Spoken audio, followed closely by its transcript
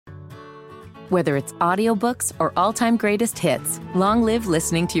Whether it's audiobooks or all-time greatest hits, long live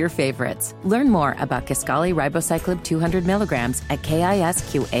listening to your favorites. Learn more about Kisqali Ribociclib 200 milligrams at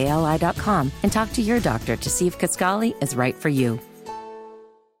KISQALI.com and talk to your doctor to see if Kisqali is right for you.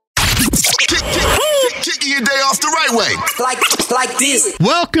 Kicking your day off the right way. Like this.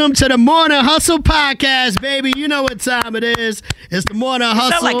 Welcome to the Morning Hustle Podcast, baby. You know what time it is. It's the Morning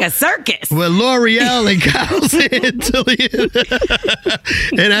Hustle. Sound like a circus. With L'Oreal and Kyle's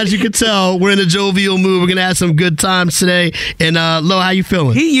And as you can tell, we're in a jovial mood. We're going to have some good times today. And, Lo, how you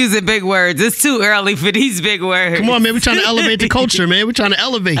feeling? He using big words. It's too early for these big words. Come on, man. We're trying to elevate the culture, man. We're trying to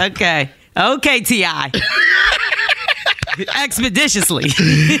elevate. Okay, T.I. Expeditiously.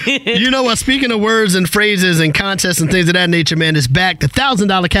 You know what? Speaking of words and phrases and contests and things of that nature, man, it's back. The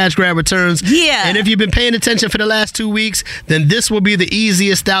 $1,000 cash grab returns. Yeah. And if you've been paying attention for the last 2 weeks, then this will be the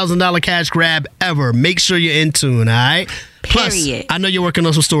easiest $1,000 cash grab ever. Make sure you're in tune, all right? Period. Plus, I know you're working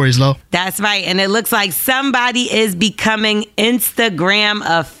on some stories, Lo. That's right. And it looks like somebody is becoming Instagram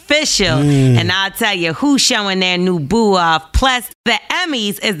official. And I'll tell you who's showing their new boo off. Plus, the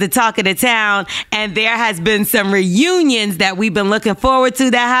Emmys is the talk of the town. And there has been some reunions that we've been looking forward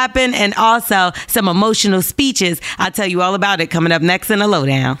to that happen. And also some emotional speeches. I'll tell you all about it coming up next in the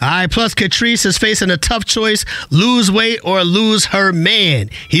Lowdown. All right. Plus, Catrice is facing a tough choice. Lose weight or lose her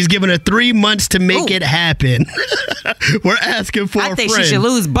man. He's giving her 3 months to make it happen. We're asking for a friend. I think she should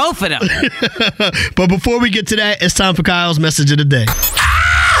lose both of them. But before we get to that, it's time for Kyle's message of the day.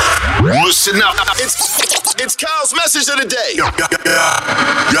 Listen up. It's Kyle's message of the day. You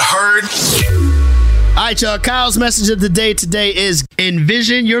heard? All right, y'all. Kyle's message of the day today is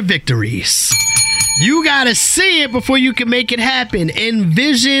envision your victories. You got to see it before you can make it happen.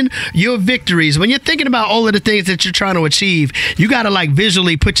 Envision your victories. When you're thinking about all of the things that you're trying to achieve, you got to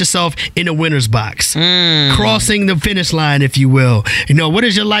visually put yourself in a winner's box. Crossing the finish line, if you will. You know, what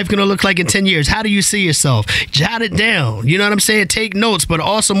is your life going to look like in 10 years? How do you see yourself? Jot it down. You know what I'm saying? Take notes, but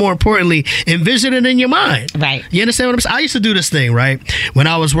also more importantly, envision it in your mind. Right. You understand what I'm saying? I used to do this thing, right? When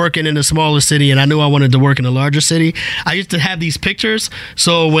I was working in a smaller city and I knew I wanted to work in a larger city, I used to have these pictures.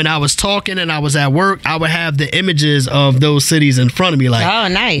 So when I was talking and I was at work, I would have the images of those cities in front of me. Like, oh,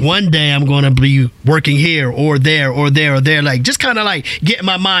 nice. One day I'm going to be working here or there or there or there. Like, just kind of getting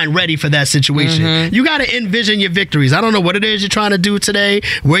my mind ready for that situation. You got to envision your victories. I don't know what it is you're trying to do today,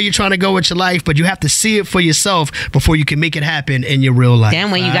 where you're trying to go with your life, but you have to see it for yourself before you can make it happen in your real life.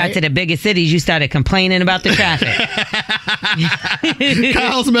 Then when you got to the biggest cities, you started complaining about the traffic.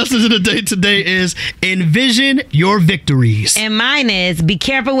 Kyle's message of the day today is envision your victories. And mine is be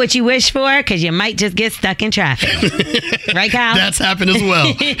careful what you wish for because you might just get stuck in traffic. Right, Kyle? That's happened as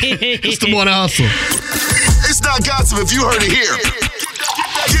well. It's the Morning Hustle. It's not gossip if you heard it here.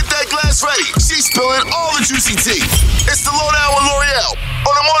 Get that glass ready. She's spilling all the juicy tea. It's the Lowdown with L'Oreal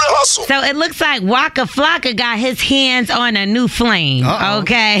on the Morning Hustle. So it looks like Waka Flocka got his hands on a new flame. Uh-oh.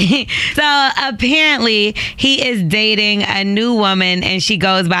 Okay. So apparently he is dating a new woman and she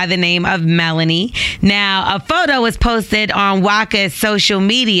goes by the name of Melanie. Now, a photo was posted on Waka's social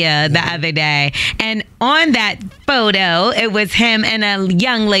media the other day. And on that photo, it was him and a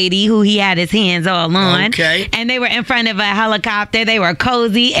young lady who he had his hands all on. Okay. And they were in front of a helicopter. They were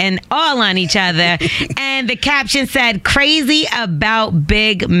cozy and all on each other. And the caption said, crazy about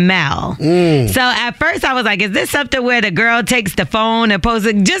Big Mel. So at first I was like, is this something where the girl takes the phone and posts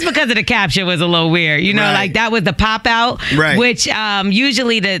it? Just because of the caption was a little weird. You know, right. That was the pop out, right. Which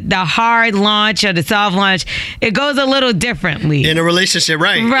usually the hard launch or the soft launch, it goes a little differently. In a relationship,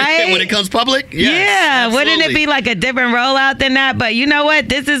 right? Right. When it comes public? Yes, yeah. absolutely. Wouldn't it be like a different rollout than that? But you know what?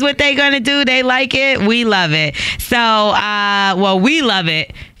 This is what they're going to do. They like it. We love it. So, we love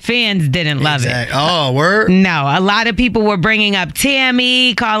it. Fans didn't love it. Oh, word? No, a lot of people were bringing up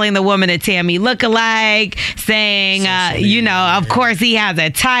Tammy, calling the woman a Tammy lookalike, saying, of course he has a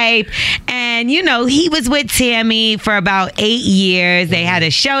type. And, he was with Tammy for about 8 years. They had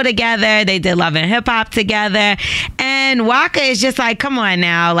a show together. They did Love and Hip Hop together. And Waka is just like, come on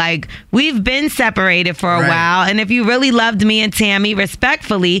now. Like, we've been separated for a while. And if you really loved me and Tammy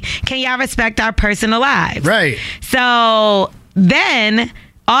respectfully, can y'all respect our personal lives? Right. So then...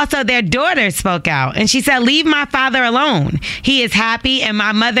 Also, their daughter spoke out and she said, leave my father alone. He is happy and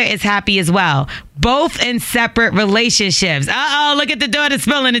my mother is happy as well. both in separate relationships. Look at the daughter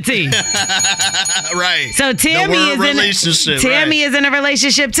spilling the tea. Right. So Tammy is in a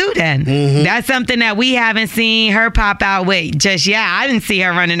relationship too then. Mm-hmm. That's something that we haven't seen her pop out with just yet. I didn't see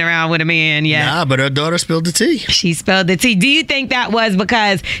her running around with a man yet. Nah, but her daughter spilled the tea. She spilled the tea. Do you think that was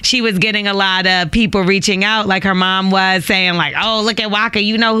because she was getting a lot of people reaching out like her mom was saying like, oh, look at Waka,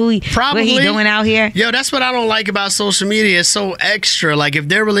 you know what he doing out here? Yo, that's what I don't like about social media. It's so extra. Like if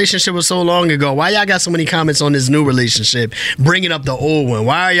their relationship was so long ago, why y'all got so many comments on this new relationship bringing up the old one?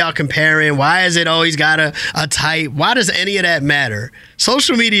 Why are y'all comparing? Why is it always got a type? Why does any of that matter?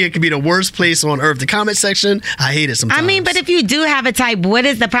 Social media can be the worst place on earth. The comment section, I hate it sometimes. I mean, but if you do have a type, what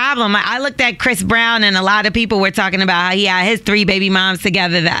is the problem? I looked at Chris Brown and a lot of people were talking about how he had his 3 baby moms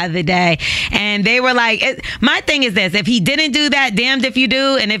together the other day. And they were like, my thing is this, if he didn't do that, damned if you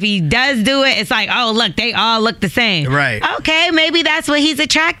do. And if he does do it, it's like, oh, look, they all look the same. Right. Okay, maybe that's what he's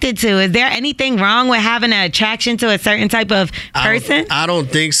attracted to. Is there anything wrong with having an attraction to a certain type of person? I don't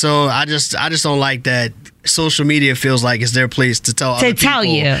think so. I just don't like that. Social media feels like it's their place to tell other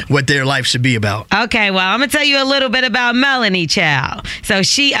people what their life should be about. Okay, well, I'm going to tell you a little bit about Melanie Child. So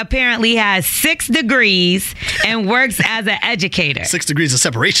she apparently has 6 degrees and works as an educator. 6 degrees of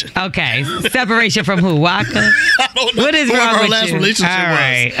separation. Okay, separation from who? Waka? I don't know. What is wrong with last you? relationship All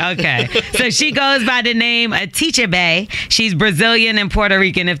right, was. okay. So she goes by the name of Teacher Bay. She's Brazilian and Puerto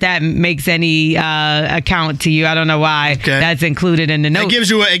Rican, if that makes any account to you. I don't know why that's included in the notes.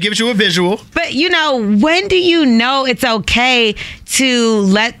 It gives you a visual. But, when do you know it's okay to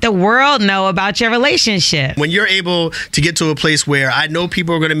let the world know about your relationship? When you're able to get to a place where I know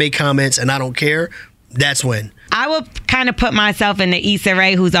people are going to make comments and I don't care, that's when. I would kind of put myself in the Issa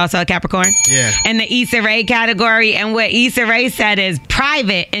Rae, who's also a Capricorn. Yeah. In the Issa Rae category. And what Issa Rae said is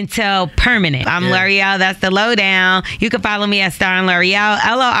private until permanent. I'm L'Oreal. That's the lowdown. You can follow me at Star and L'Oreal,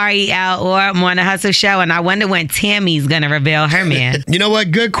 LOREL, or Morning Hustle Show. And I wonder when Tammy's going to reveal her man. You know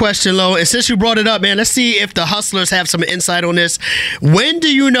what? Good question, Lo. And since you brought it up, man, let's see if the hustlers have some insight on this. When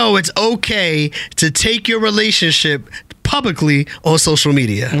do you know it's okay to take your relationship publicly on social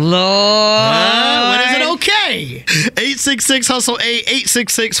media? Lord. When is it okay? 866-HUSTLE-8,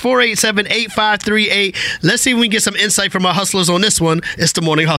 866-487-8538. Let's see if we can get some insight from our hustlers on this one. It's the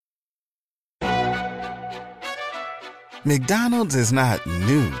Morning Hustle. McDonald's is not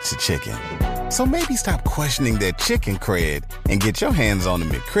new to chicken. So maybe stop questioning their chicken cred and get your hands on the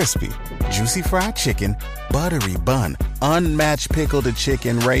McCrispy. Juicy fried chicken, buttery bun, unmatched pickle to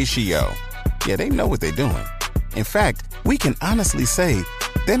chicken ratio. Yeah, they know what they're doing. In fact, we can honestly say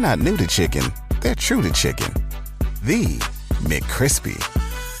they're not new to chicken. They're true to chicken. The McCrispy.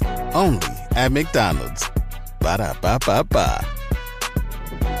 Only at McDonald's. Ba-da-ba-ba-ba.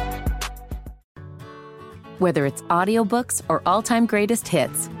 Whether it's audiobooks or all-time greatest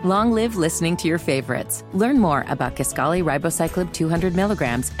hits, long live listening to your favorites. Learn more about Kisqali Ribociclib 200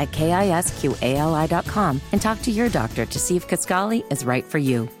 milligrams at KISQALI.com and talk to your doctor to see if Kisqali is right for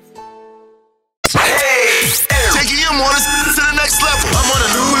you. Taking your mornings to the next level. I'm on a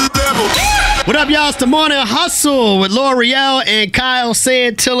new level. What up, y'all? It's the Morning Hustle with L'Oreal and Kyle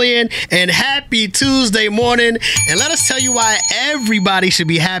Santillian. And happy Tuesday morning. And let us tell you why everybody should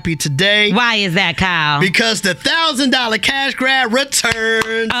be happy today. Why is that, Kyle? Because the $1,000 cash grab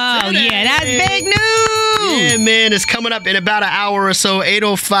returns. Oh, today. yeah, that's big news. Yeah, man, it's coming up in about an hour or so,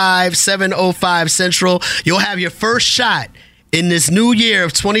 8:05, 7:05 Central. You'll have your first shot in this new year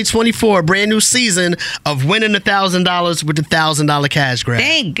of 2024, brand new season of winning $1,000 with the $1,000 cash grab.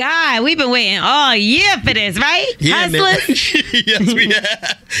 Thank God. We've been waiting all year for this, right? Yeah, Hustlers? man. Yes, we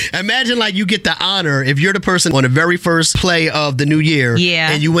have. Imagine like you get the honor if you're the person on the very first play of the new year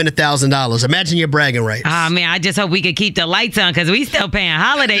and you win $1,000. Imagine your bragging rights. Oh, man, I just hope we could keep the lights on because we still paying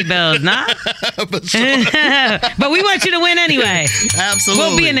holiday bills, nah? For sure. But we want you to win anyway. Absolutely.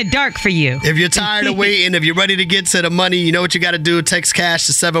 We'll be in the dark for you. If you're tired of waiting, if you're ready to get to the money, you know what you got to do. Text cash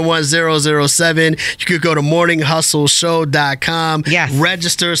to 71007. You could go to morninghustleshow.com. Yes.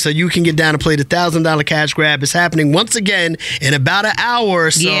 Register so you can get down and play the $1,000 cash grab. It's happening once again in about an hour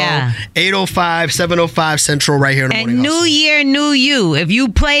or so. Yeah. 8:05, 7:05 Central right here in the Morning And Hustle. new year, new you. If you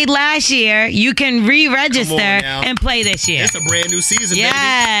played last year, you can re-register and play this year. It's a brand new season, yes.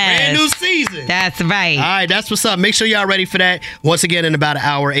 baby. Brand new season. That's right. All right, that's what's up. Make sure y'all ready for that. Once again in about an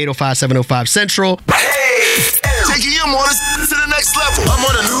hour, 8:05, 7:05 Central. Taking your mornings to the next level. I'm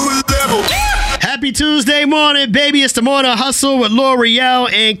on a new level. Happy Tuesday morning, baby. It's the Morning Hustle with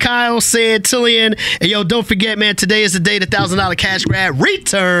L'Oreal and Kyle Santillian. And yo, don't forget, man, today is the day the $1,000 cash grab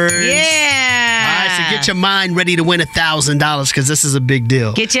returns. Yeah. All right, so get your mind ready to win $1,000 because this is a big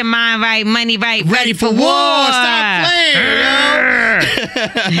deal. Get your mind right, money right, ready for war. Stop playing, yo.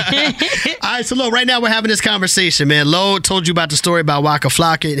 All right, so look, right now we're having this conversation, man. Lo told you about the story about Waka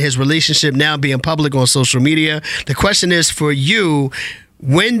Flocka and his relationship now being public on social media. The question is for you,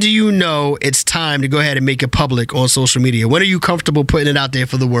 when do you know it's time to go ahead and make it public on social media? When are you comfortable putting it out there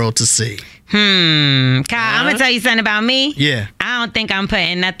for the world to see? Kyle, I'm going to tell you something about me. Yeah. I don't think I'm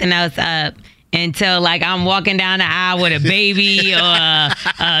putting nothing else up until like I'm walking down the aisle with a baby or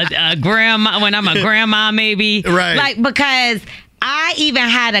a grandma, when I'm a grandma maybe. Right. Like, because I even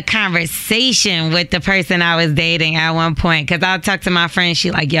had a conversation with the person I was dating at one point, because I talked to my friend. She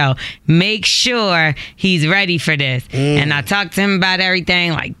like, yo, make sure he's ready for this. And I talked to him about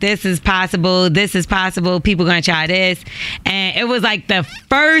everything. Like, this is possible. People gonna try this. And it was like the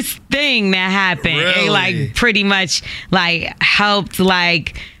first thing that happened. Really? It like pretty much like helped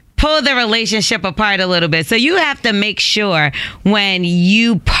like pull the relationship apart a little bit. So you have to make sure when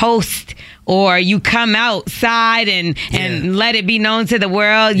you post or you come outside and let it be known to the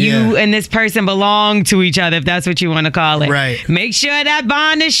world, you and this person belong to each other, if that's what you want to call it. Right. Make sure that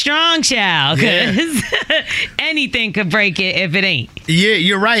bond is strong, child, because anything could break it if it ain't. Yeah,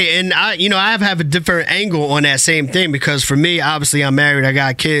 you're right. And I have a different angle on that same thing, because for me, obviously I'm married, I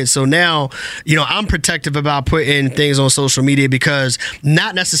got kids. So now, I'm protective about putting things on social media, because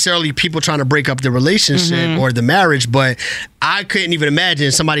not necessarily people trying to break up the relationship or the marriage, but I couldn't even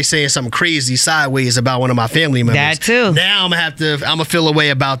imagine somebody saying something crazy sideways about one of my family members. That too. Now I'm gonna feel a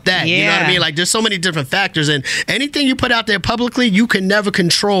way about that. Yeah. You know what I mean? Like, there's so many different factors, and anything you put out there publicly, you can never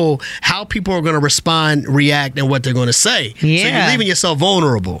control how people are gonna respond, react, and what they're gonna say. Yeah. So you're leaving yourself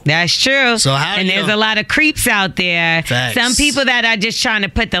vulnerable. That's true. So there's a lot of creeps out there. Facts. Some people that are just trying to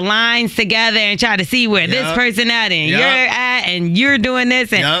put the lines together and try to see where this person at and you're at and you're doing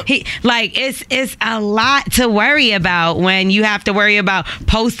this, and it's a lot to worry about when you have to worry about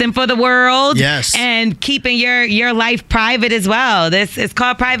posting for the world. Yes. And keeping your life private as well. This is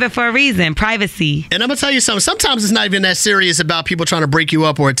called private for a reason. Privacy. And I'm gonna tell you something. Sometimes it's not even that serious about people trying to break you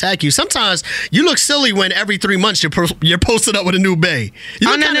up or attack you. Sometimes you look silly when every 3 months you're posted up with a new bae.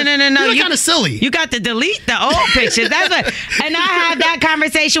 No. You look kind of silly. You got to delete the old pictures. And I have that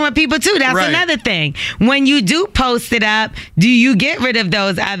conversation with people too. That's another thing. When you do post it up, do you get rid of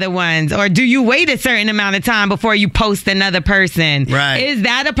those other ones, or do you wait a certain amount of time before you post another person? Right. Is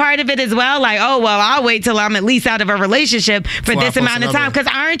that a part of it as well? Like, oh, well, I'll wait till I'm at least out of a relationship for this amount of time. Because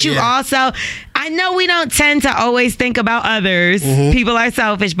aren't you also, I know we don't tend to always think about others. People are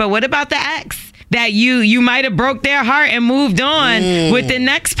selfish, but what about the ex? That you might have broke their heart and moved on with the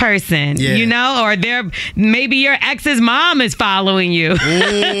next person, or maybe your ex's mom is following you.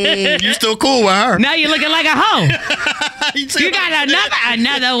 You still cool with her? Now you're looking like a hoe. You got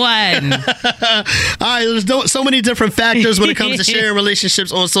another one. All right, there's so many different factors when it comes to sharing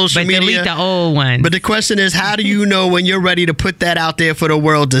relationships on social media. But delete the old one. But the question is, how do you know when you're ready to put that out there for the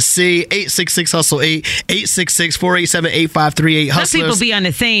world to see? 866-HUSTLE-8, 866-487-8538. Hustlers. Some people be on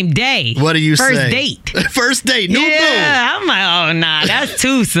the same day. What do you say? First date. New boo. I'm like, oh, nah, that's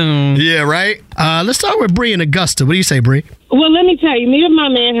too soon. Yeah, right? Let's start with Bree in Augusta. What do you say, Bree? Well, let me tell you, me and my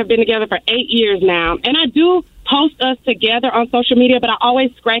man have been together for 8 years now, and I do post us together on social media, but I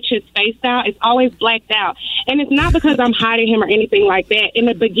always scratch his face out. It's always blacked out. And it's not because I'm hiding him or anything like that. In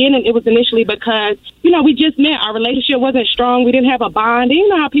the beginning, it was initially because, we just met. Our relationship wasn't strong. We didn't have a bond. And you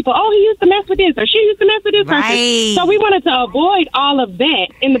know how people, he used to mess with this or she used to mess with this person. So we wanted to avoid all of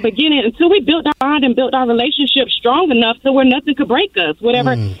that in the beginning until we built our bond and built our relationship strong enough to where nothing could break us.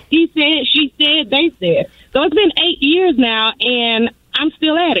 Whatever he said, she said, they said. So it's been 8 years now, and I'm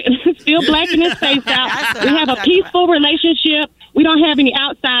still at it. Still blacking his face out. We have a peaceful relationship. We don't have any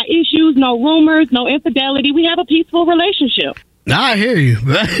outside issues, no rumors, no infidelity. We have a peaceful relationship. I hear you.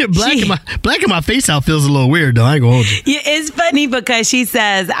 Blacking my face out feels a little weird, though. I ain't gonna hold you. Yeah, it's funny because she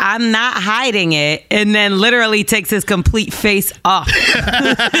says, I'm not hiding it, and then literally takes his complete face off.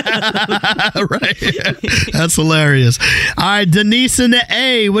 Right. That's hilarious. All right, Denise in the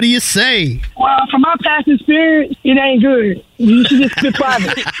A, what do you say? Well, from my past experience, it ain't good. You should just be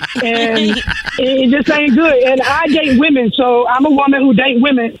private. And it just ain't good. And I date women, so I'm a woman who date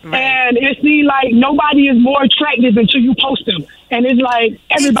women. Right. And it seems like nobody is more attractive until you post them. And it's like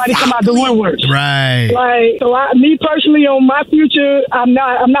everybody come out the woodwork. Right. Like, so me personally, on my future, I'm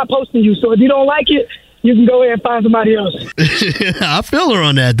not posting you. So if you don't like it, you can go ahead and find somebody else. I feel her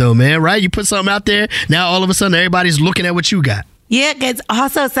on that, though, man. Right? You put something out there, now all of a sudden everybody's looking at what you got. Yeah, because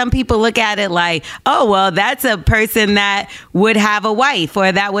also some people look at it like, oh, well, that's a person that would have a wife or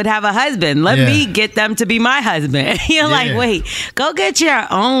that would have a husband. Let me get them to be my husband. You're like, wait, go get your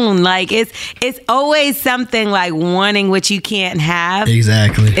own. Like, it's always something like wanting what you can't have.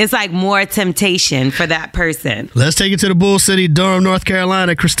 Exactly. It's like more temptation for that person. Let's take it to the Bull City, Durham, North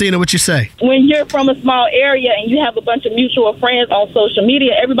Carolina. Christina, what you say? When you're from a small area and you have a bunch of mutual friends on social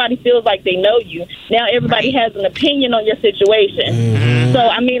media, everybody feels like they know you. Now everybody has an opinion on your situation. So,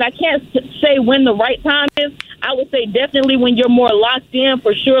 I mean, I can't say when the right time is. I would say definitely when you're more locked in,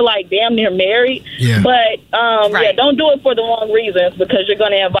 for sure, like damn near married. Yeah. But, don't do it for the wrong reasons, because you're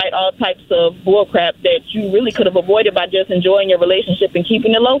going to invite all types of bullcrap that you really could have avoided by just enjoying your relationship and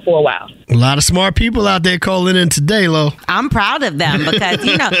keeping it low for a while. A lot of smart people out there calling in today, Lo. I'm proud of them because,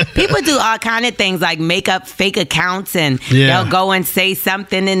 you know, people do all kind of things like make up fake accounts and they'll go and say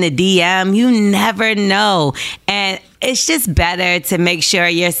something in the DM. You never know. And it's just better to make sure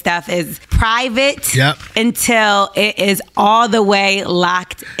your stuff is private until it is all the way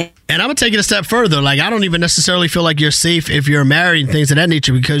locked in. And I'm going to take it a step further. Like, I don't even necessarily feel like you're safe if you're married and things of that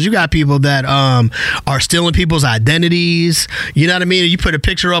nature, because you got people that are stealing people's identities. You know what I mean? You put a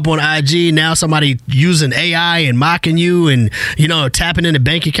picture up on IG, now somebody using AI and mocking you and, you know, tapping into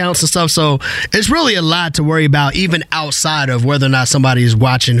bank accounts and stuff. So it's really a lot to worry about, even outside of whether or not somebody is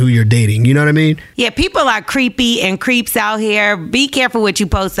watching who you're dating. You know what I mean? Yeah, people are creepy and creeps out here. Be careful what you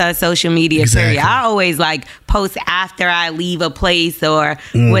post on social media, period. I always like post after I leave a place or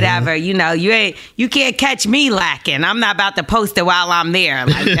whatever. You know, you can't catch me lacking. I'm not about to post it while I'm there.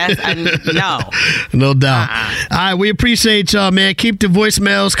 Like, that's no. No doubt. All right, we appreciate y'all, man. Keep the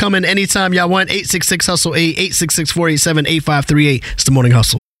voicemails coming anytime y'all want. 866-HUSTLE-8, 866-487-8538. It's the Morning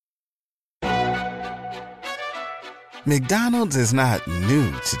Hustle. McDonald's is not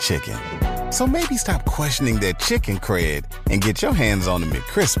new to chicken. So maybe stop questioning their chicken cred and get your hands on the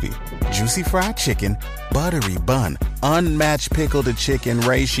McCrispy. Juicy fried chicken, buttery bun, unmatched pickle to chicken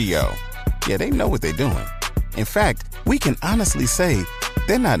ratio. Yeah, they know what they're doing. In fact, we can honestly say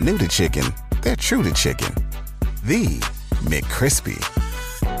they're not new to chicken. They're true to chicken. The McCrispy.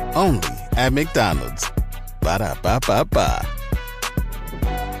 Only at McDonald's. Ba-da-ba-ba-ba.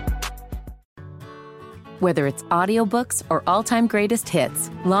 Whether it's audiobooks or all-time greatest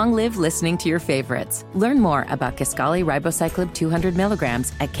hits, long live listening to your favorites. Learn more about Kisqali Ribociclib 200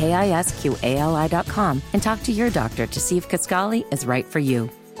 milligrams at KISQALI.com and talk to your doctor to see if Kisqali is right for you.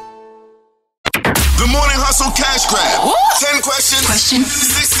 The Morning Hustle cash grab. 10 questions,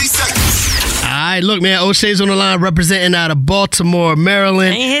 60 seconds. All right, look, man, O'Shea's on the line representing out of Baltimore,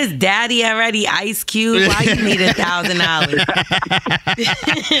 Maryland. Ain't his daddy already Ice Cube? Why you need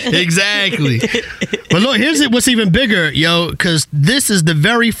 $1,000? Exactly. But look, here's what's even bigger, yo, because this is the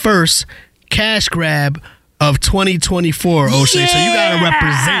very first cash grab of 2024, O'Shea. So you got to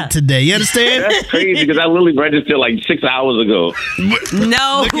represent today. You understand? That's crazy because I literally registered like 6 hours ago.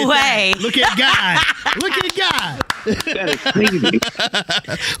 No way. Look at God. Look at God. That is crazy.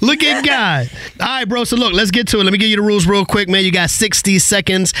 Look at God. All right, bro. So look, let's get to it. Let me give you the rules real quick, man. You got 60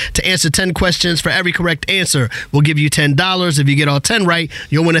 seconds to answer 10 questions. For every correct answer, we'll give you $10. If you get all 10 right,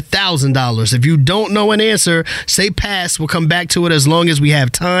 you'll win $1,000. If you don't know an answer, say pass. We'll come back to it as long as we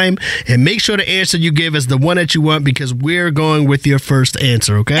have time. And make sure the answer you give is the one that you want, because we're going with your first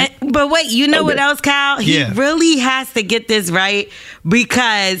answer, okay? But wait, you know what else, Kyle? He really has to get this right,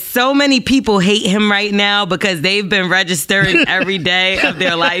 because so many people hate him right now because they've been registering every day of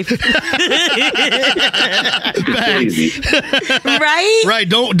their life. Right? Right.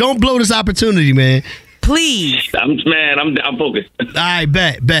 Don't blow this opportunity, man. Please. I'm focused. All right,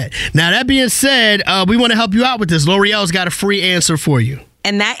 bet. Now, that being said, we want to help you out with this. L'Oreal's got a free answer for you.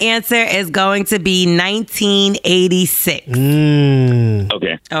 And that answer is going to be 1986.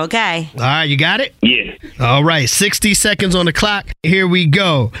 Okay. All right, you got it? Yeah. All right, 60 seconds on the clock. Here we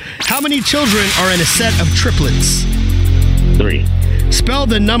go. How many children are in a set of triplets? 3. Spell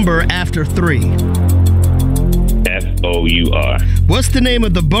the number after 3. Four. What's the name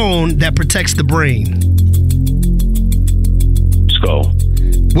of the bone that protects the brain? Skull.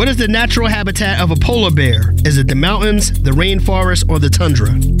 What is the natural habitat of a polar bear? Is it the mountains, the rainforest, or the tundra?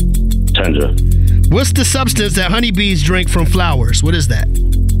 Tundra. What's the substance that honeybees drink from flowers? What is that?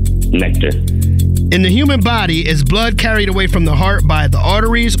 Nectar. In the human body, is blood carried away from the heart by the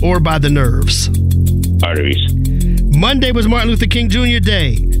arteries or by the nerves? Arteries. Monday was Martin Luther King Jr.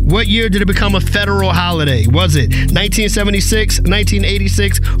 Day. What year did it become a federal holiday? Was it 1976,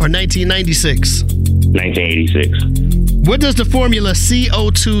 1986, or 1996? 1986. What does the formula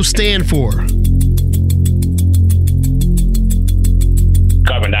CO2 stand for?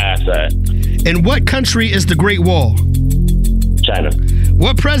 Carbon dioxide. In what country is the Great Wall? China.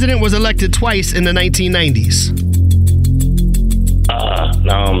 What president was elected twice in the 1990s?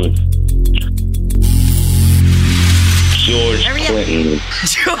 George Clinton.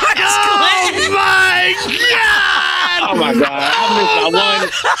 George Clinton. Oh my God! Oh my God! I missed my one.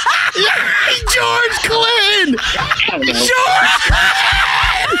 George Clinton.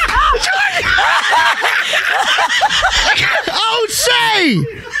 O'Shea!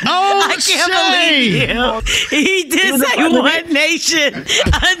 I can't believe you. He did say one nation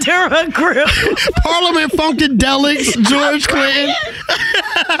under a group. Parliament Funkadelics, George Clinton.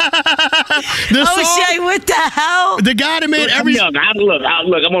 O'Shea, what the hell? The guy that made every... Look,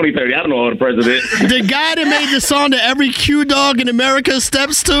 I'm only 30. I don't know all the presidents. The guy that made the song that every Q dog in America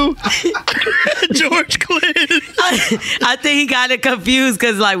steps to? George Clinton. I think he got it confused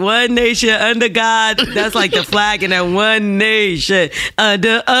because like one nation under God, that's like the flag, and then one nation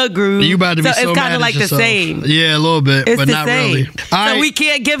under a group. You about to be so it's kind mad of like at the yourself. same. Yeah, a little bit, It's but the not same. really. So All right. we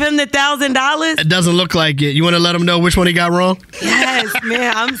can't give him the $1,000? It doesn't look like it. You want to let him know which one he got wrong? Yes,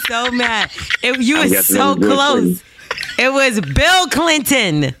 man, I'm so mad. You I'm were guessing so it was Bill close. It was Bill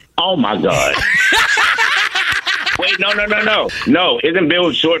Clinton. Oh my God. Wait, no. No, isn't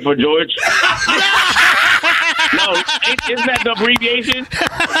Bill short for George? No, isn't that the abbreviation?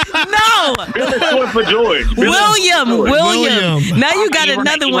 No. Bill is short for George. William. Now you got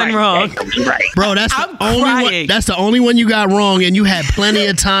another one wrong. You're right. Bro, that's I'm the only one. crying. That's the only one you got wrong, and you had plenty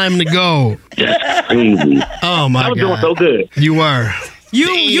of time to go. That's crazy. Oh my I was God, doing so good. you were.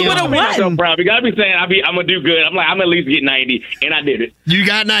 You would have I'm so won. proud. You gotta be saying I'm gonna do good. I'm at least get 90, and I did it. You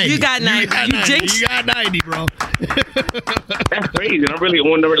got 90. You got 90. You jinxed. You got 90, bro. That's crazy. I'm really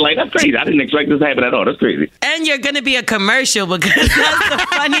wondering. Like, that's crazy. I didn't expect this to happen at all. That's crazy. And you're going to be a commercial because that's the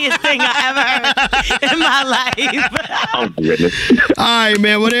funniest thing I ever heard in my life. Oh goodness. All right,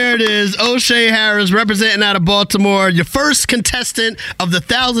 man. Well, there it is. O'Shea Harris representing out of Baltimore. Your first contestant of the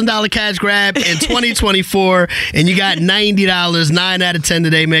 $1,000 cash grab in 2024. And you got $90, 9 out of 10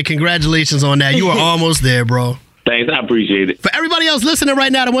 today, man. Congratulations on that. You are almost there, bro. Thanks. I appreciate it. For everybody else listening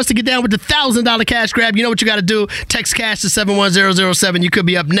right now that wants to get down with the $1,000 cash grab, you know what you got to do. Text cash to 71007. You could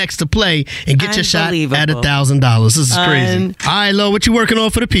be up next to play and get your shot at $1,000. This is crazy. All right, Lo, what you working on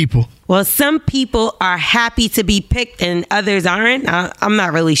for the people? Well, some people are happy to be picked and others aren't. I'm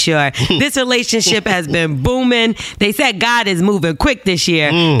not really sure. This relationship has been booming. They said God is moving quick this year.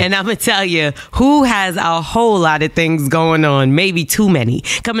 And I'm going to tell you who has a whole lot of things going on. Maybe too many.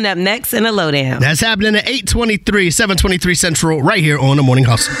 Coming up next in a lowdown. That's happening at 8:23, 7:23 Central, right here on The Morning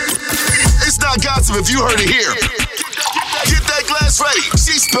Hustle. It's not gossip if you heard it here. Get that glass ready.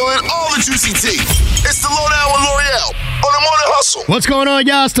 She's spilling all the juicy tea. It's the Lowdown with L'Oreal on The Morning Hustle. What's going on,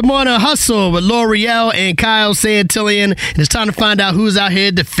 y'all? It's The Morning Hustle with L'Oreal and Kyle Santillian. And it's time to find out who's out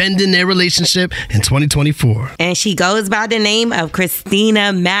here defending their relationship in 2024. And she goes by the name of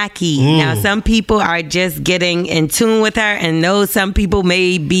Christina Mackey. Now, some people are just getting in tune with her, and some people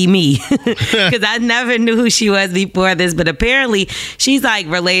may be me. Because I never knew who she was before this, but apparently she's like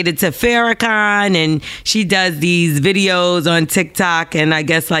related to Farrakhan, and she does these videos on TikTok and I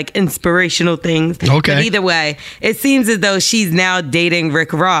guess like inspirational things. Okay. But either way, it seems as though she's now dating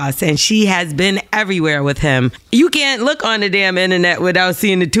Rick Ross, and she has been everywhere with him. You can't look on the damn internet without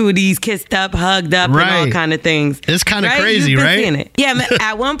seeing the two of these kissed up, hugged up, and all kind of things. It's kind of crazy, right? Seeing it. Yeah,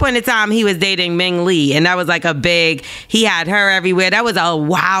 at one point in time, he was dating Ming Lee, and that was like he had her everywhere. That was a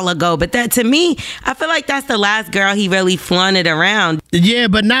while ago, but that to me, I feel like that's the last girl he really flaunted around. Yeah,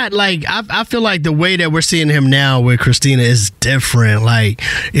 but not like, I feel like the way that we're seeing him now with Christina is different. Like,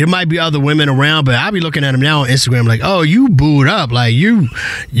 it might be other women around, but I'll be looking at him now on Instagram like, oh, you booed up. Like, you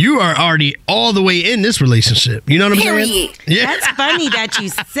are already all the way in this relationship. You know what I'm saying? Yeah. That's funny that you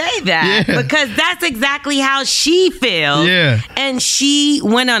say that, because that's exactly how she feels. Yeah. And she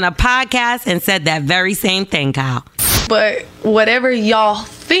went on a podcast and said that very same thing, Kyle. But whatever y'all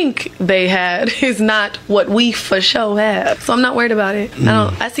think they had is not what we for sure have. So I'm not worried about it.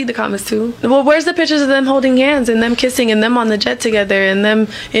 I see the comments too. Well, where's the pictures of them holding hands and them kissing and them on the jet together and them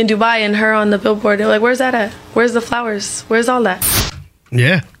in Dubai and her on the billboard? They're like, where's that at? Where's the flowers? Where's all that?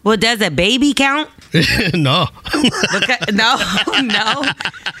 Yeah. Well, does a baby count? No. No.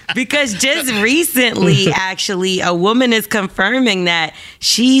 Because just recently, actually, a woman is confirming that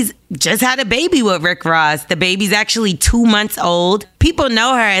she's just had a baby with Rick Ross. The baby's actually 2 months old. People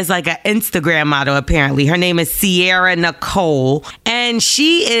know her as like an Instagram model, apparently. Her name is Sierra Nicole, and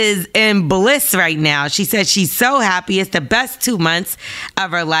she is in bliss right now. She said she's so happy. It's the best 2 months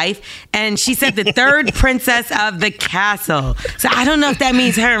of her life. And she said the third princess of the castle. So I don't know if that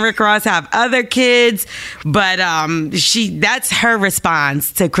means her and Rick Ross have other kids, but that's her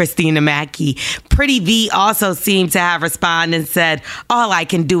response to Christina Mackey. Pretty V also seemed to have responded and said, all I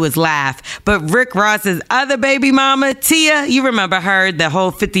can do is laugh. But Rick Ross's other baby mama, Tia, you remember her, the whole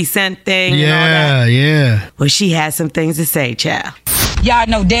 50 Cent thing and all that? Yeah. Well, she had some things to say, child. Y'all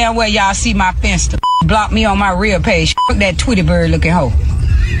know damn well y'all see my Finsta. Block me on my real page. Fuck that Tweety bird looking hoe.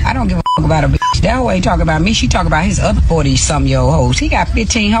 I don't give a fuck about a bitch. That hoe ain't talking about me. She talking about his other 40-some-year-old hoes. He got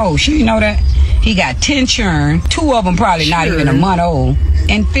 15 hoes. You know that? He got 10 churn. 2 of them probably not even a month old.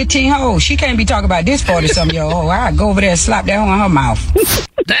 And 15 hoes. She can't be talking about this 40-some-year-old hoe. I'd go over there and slap that hoe in her mouth.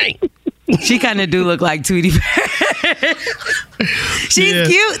 Dang. She kind of do look like Tweety Bird. She's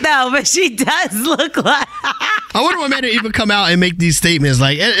cute though, but she does look like. I wonder what made her even come out and make these statements.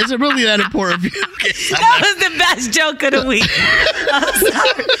 Like, is it really that important? That was the best joke of the week.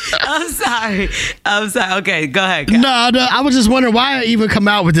 I'm sorry. Okay, go ahead. No, I was just wondering why even come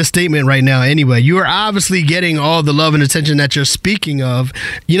out with this statement right now anyway. You are obviously getting all the love and attention that you're speaking of,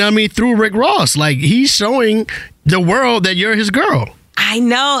 you know what I mean, through Rick Ross. Like, he's showing the world that you're his girl. I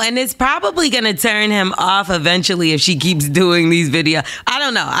know, and it's probably going to turn him off eventually if she keeps doing these videos. I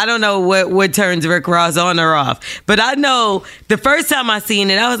don't know what turns Rick Ross on or off. But I know the first time I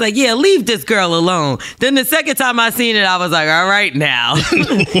seen it, I was like, yeah, leave this girl alone. Then the second time I seen it, I was like, all right now.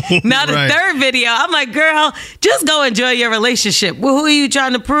 Now the third video, I'm like, girl, just go enjoy your relationship. Well, who are you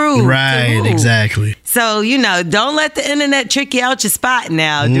trying to prove? Right, exactly. So, don't let the internet trick you out your spot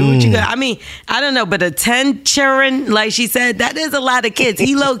now. Do what you got. I mean, I don't know, but a 10 children, like she said, that is a lot of kids.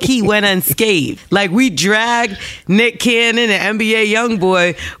 He low-key went unscathed. Like, we dragged Nick Cannon and NBA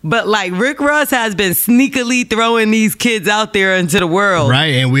YoungBoy, but like Rick Ross has been sneakily throwing these kids out there into the world.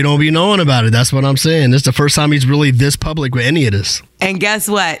 Right, and we don't be knowing about it. That's what I'm saying. This is the first time he's really this public with any of this. And guess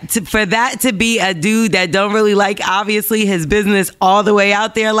what? For that to be a dude that don't really like, obviously, his business all the way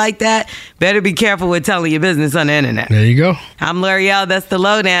out there like that, better be careful with telling your business on the internet. There you go. I'm L'Oreal. That's the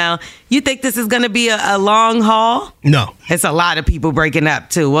lowdown. You think this is going to be a long haul? No. It's a lot of people breaking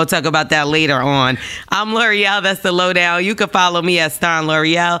up, too. We'll talk about that later on. I'm L'Oreal. That's the lowdown. You can follow me at Star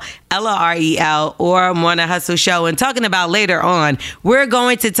L'Oreal, L'Oreal, or Morning Hustle Show. And talking about later on, we're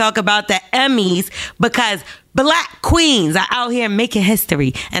going to talk about the Emmys because Black queens are out here making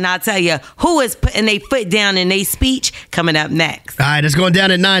history. And I'll tell you who is putting their foot down in their speech coming up next. All right, it's going down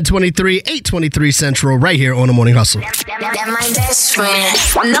at 9:23, 8:23 Central, right here on The Morning Hustle. That's my best friend.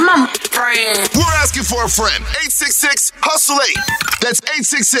 We're asking for a friend. 866-HUSTLE-8. That's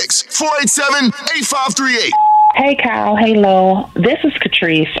 866-487-8538. Hey, Kyle. Hey, Lo. This is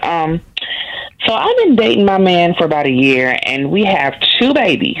Catrice. So I've been dating my man for about a year, and we have 2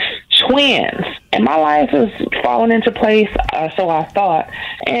 babies, twins. And my life is falling into place, so I thought.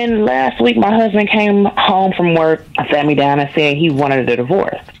 And last week, my husband came home from work, sat me down and said he wanted a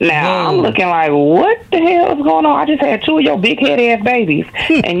divorce. Now, I'm looking like, what the hell is going on? I just had 2 of your big-head-ass babies,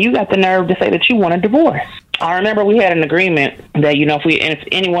 and you got the nerve to say that you want a divorce. I remember we had an agreement that, if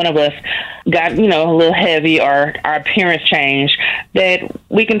any one of us got, a little heavy or our appearance changed, that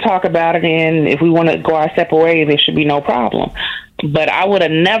we can talk about it, and if we want to go our separate ways, there should be no problem. But I would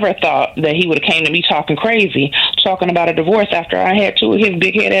have never thought that he would have came to me talking crazy, talking about a divorce after I had 2 of his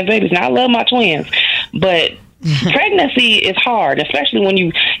big-headed babies. Now, I love my twins, but pregnancy is hard, especially when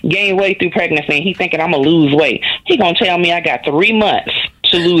you gain weight through pregnancy, and he thinking I'm going to lose weight. He going to tell me I got 3 months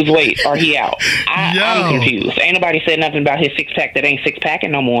to lose weight or he out. I'm confused. Ain't nobody said nothing about his six-pack that ain't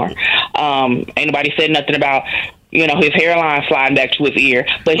six-packing no more. Ain't nobody said nothing about his hairline sliding back to his ear,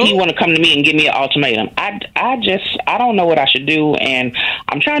 but he want to come to me and give me an ultimatum. I don't know what I should do, and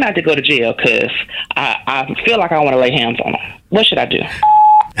I'm trying not to go to jail because I feel like I want to lay hands on him. What should I do?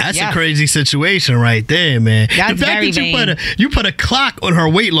 That's a crazy situation right there, man. That's the fact very that you put a clock on her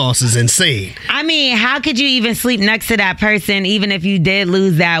weight loss is insane. I mean, how could you even sleep next to that person, even if you did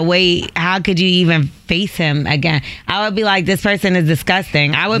lose that weight? How could you even face him again? I would be like, this person is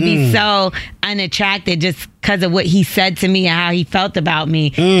disgusting. I would be so unattracted just because of what he said to me and how he felt about me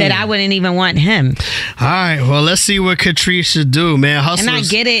that I wouldn't even want him. All right, well, let's see what Catrice should do, man. Hustlers. And I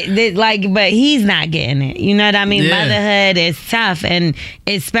get it, but he's not getting it. You know what I mean? Yeah. Motherhood is tough, and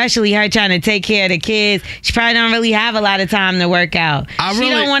especially her trying to take care of the kids. She probably don't really have a lot of time to work out. She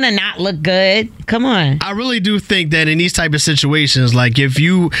don't want to not look good. Come on. I really do think that in these type of situations, like I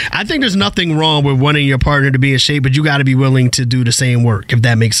think there's nothing wrong with wanting your partner to be in shape, but you got to be willing to do the same work, if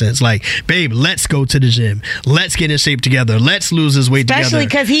that makes sense. Like, babe, let's go to the gym. Let's get in shape together. Let's lose this weight together. Especially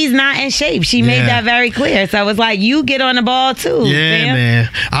because he's not in shape. She made that very clear. So it's like, you get on the ball too. Yeah, man.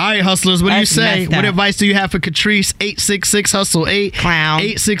 All right, hustlers, what do you say? What advice do you have for Catrice? 866-HUSTLE-8. Clown.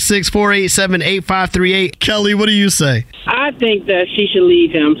 866-487-8538. Kelly, what do you say? I think that she should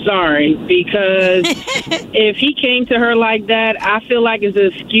leave him. Sorry, because because if he came to her like that, I feel like it's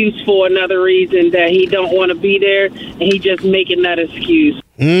an excuse for another reason that he don't want to be there, and he just making that excuse.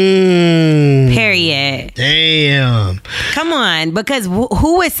 Period. Damn. Come on, because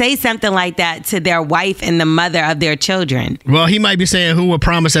who would say something like that to their wife and the mother of their children? Well, he might be saying, who would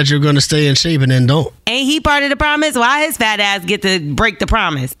promise that you're going to stay in shape and then don't? Ain't he part of the promise? Why his fat ass get to break the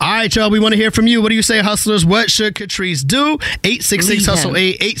promise? All right, y'all, we want to hear from you. What do you say, hustlers? What should Catrice do?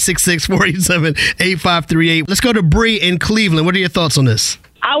 866-HUSTLE-8, 866-487-8538. Let's go to Bree in Cleveland. What are your thoughts on this?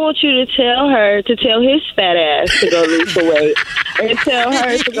 I want you to tell her to tell his fat ass to go lose the weight and tell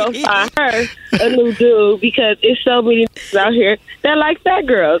her to go find her a new dude, because it's so many out here that like fat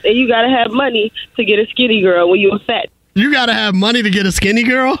girls, and you got to have money to get a skinny girl when you're fat. You got to have money to get a skinny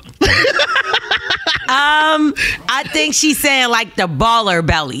girl? I think she's saying like the baller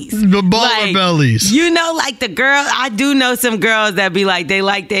bellies. The baller bellies. You know, like the girl, I do know some girls that be like, they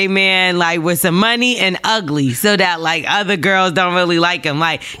like their man like with some money and ugly, so that like other girls don't really like him.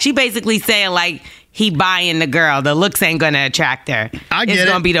 Like she basically saying like he buying the girl. The looks ain't going to attract her. I get it's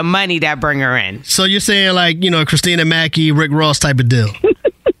going to be the money that bring her in. So you're saying like, Christina, Mackey, Rick Ross type of deal.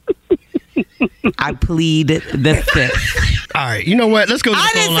 I plead the fifth. All right, you know what? Let's go to the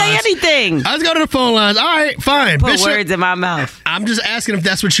phone lines. I didn't say anything. Let's go to the phone lines. All right, fine. Put Bishop, words in my mouth. I'm just asking if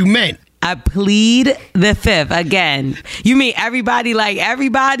that's what you meant. I plead the fifth. Again, you mean everybody? Like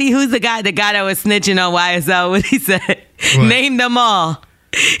everybody? Who's the guy that was snitching on YSL? What he said? What? Name them all.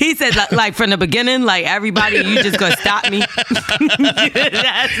 He said, like from the beginning, like everybody, you just gonna stop me. All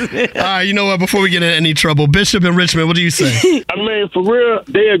right, you know what? Before we get in any trouble, Bishop in Richmond, what do you say? I mean, for real,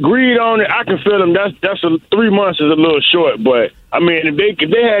 they agreed on it. I can feel them. That's 3 months is a little short, but I mean, if they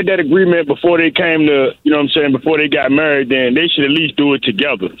had that agreement before they came to, before they got married, then they should at least do it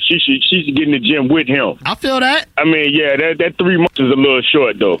together. She should get in the gym with him. I feel that. I mean, yeah, that 3 months is a little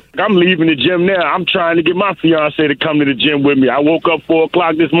short, though. I'm leaving the gym now. I'm trying to get my fiance to come to the gym with me. I woke up 4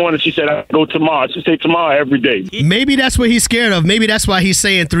 o'clock this morning. She said, I'll go tomorrow. She said tomorrow every day. Maybe that's what he's scared of. Maybe that's why he's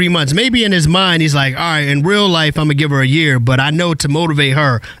saying 3 months. Maybe in his mind, he's like, all right, in real life, I'm going to give her a year, but I know to motivate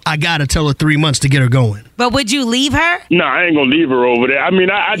her, I got to tell her 3 months to get her going. But would you leave her? No, I ain't going to leave her over there. I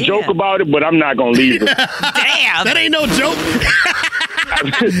mean, I joke about it, but I'm not going to leave her. Damn. That ain't no joke.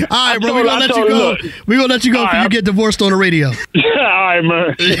 All right, bro, we're going to let you go. We're going to let you go before you get divorced on the radio. All right,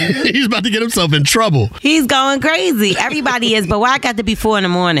 man. He's about to get himself in trouble. He's going crazy. Everybody is, but why I got to be 4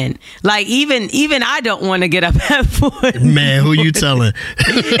 a.m? Like, even I don't want to get up at 4. Man, who you telling?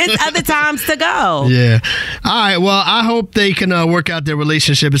 It's other times to go. Yeah. All right, well, I hope they can work out their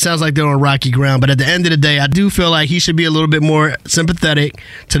relationship. It sounds like they're on rocky ground, but at the end of the day, I do feel like he should be a little bit more sympathetic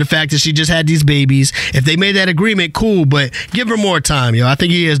to the fact that she just had these babies. If they made that agreement, cool, but give her more time, yo. I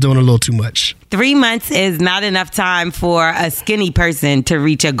think he is doing a little too much. 3 months is not enough time for a skinny person to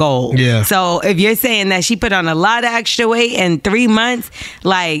reach a goal. Yeah. So if you're saying that she put on a lot of extra weight in 3 months,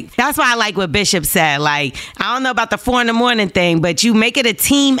 like, that's why I like what Bishop said. Like, I don't know about the 4 a.m. thing, but you make it a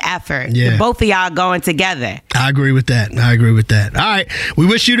team effort. Yeah. Both of y'all going together. I agree with that. All right. We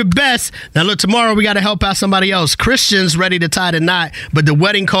wish you the best. Now, look, tomorrow we got to help out somebody else. Christian's ready to tie the knot, but the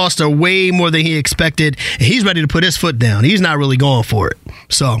wedding costs are way more than he expected, and he's ready to put his foot down. He's not really going for it.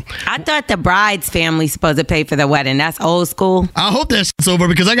 So I thought the bride's family's supposed to pay for the wedding. That's old school. I hope that's over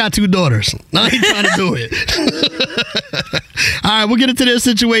because I got 2 daughters. I ain't trying to do it. All right, we'll get into this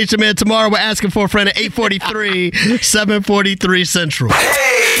situation, man. Tomorrow we're asking for a friend at 843, 743 Central.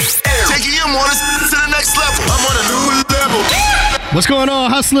 Hey, taking your mornings to the next level. I'm on a new level. What's going on,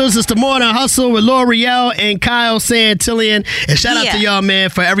 hustlers? It's the Morning Hustle with L'Oreal and Kyle Santillion. And shout out to y'all, man,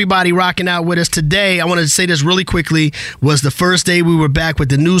 for everybody rocking out with us today. I wanted to say this really quickly. Was the first day we were back with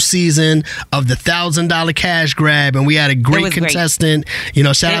the new season of the $1,000 cash grab, and we had a great contestant. Great. You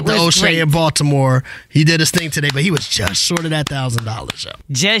know, shout out to O'Shea in Baltimore. He did his thing today, but he was just short of that $1,000. Yo.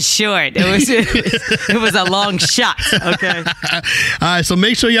 Just short. It was a long shot. Okay. All right, so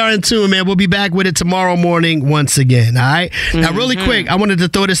make sure y'all in tune, man. We'll be back with it tomorrow morning once again. All right. Now, really quick, I wanted to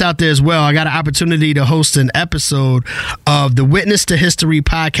throw this out there as well. I got an opportunity to host an episode of the Witness to History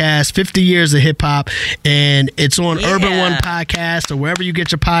podcast, 50 Years of Hip Hop, and it's on Urban One Podcast or wherever you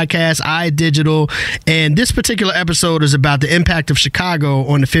get your podcasts, iDigital. And this particular episode is about the impact of Chicago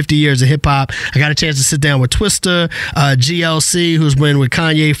on the 50 years of hip hop. I got a chance to sit down with Twister, GLC, who's been with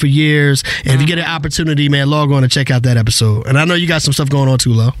Kanye for years. And if you get an opportunity, man, log on and check out that episode. And I know you got some stuff going on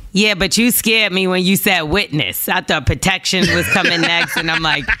too, Lo. Yeah, but you scared me when you said witness. I thought protection was coming next, and I'm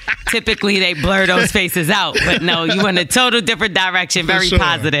like, typically they blur those faces out. But no, you went a total different direction. Very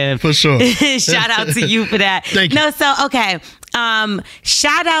positive. For sure. Shout out to you for that. Thank you. No, so, okay.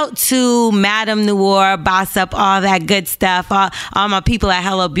 Shout out to Madame Noir, Boss Up, all that good stuff. All my people at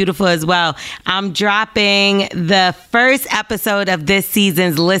Hello Beautiful as well. I'm dropping the first episode of this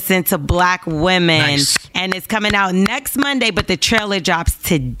season's Listen to Black Women. Nice. And it's coming out next Monday, but the trailer drops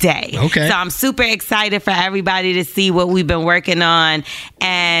today. Okay. So I'm super excited for everybody to see what we've been working on.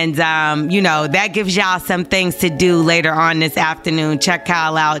 And, that gives y'all some things to do later on this afternoon. Check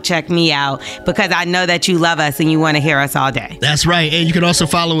Kyle out, check me out, because I know that you love us and you want to hear us all day. That's right. And you can also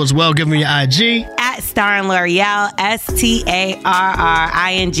follow as well. Give me your IG. At Starring L'Oreal, StarringLorel.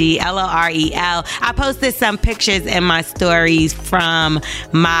 I posted some pictures in my stories from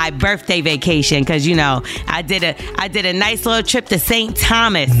my birthday vacation because, I did a nice little trip to St.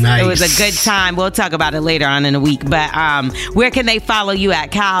 Thomas. Nice. It was a good time. We'll talk about it later on in the week. But where can they follow you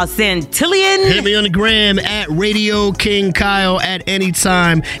at, Kyle Centillion? Hit me on the gram at Radio King Kyle at any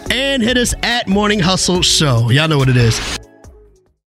time. And hit us at Morning Hustle Show. Y'all know what it is.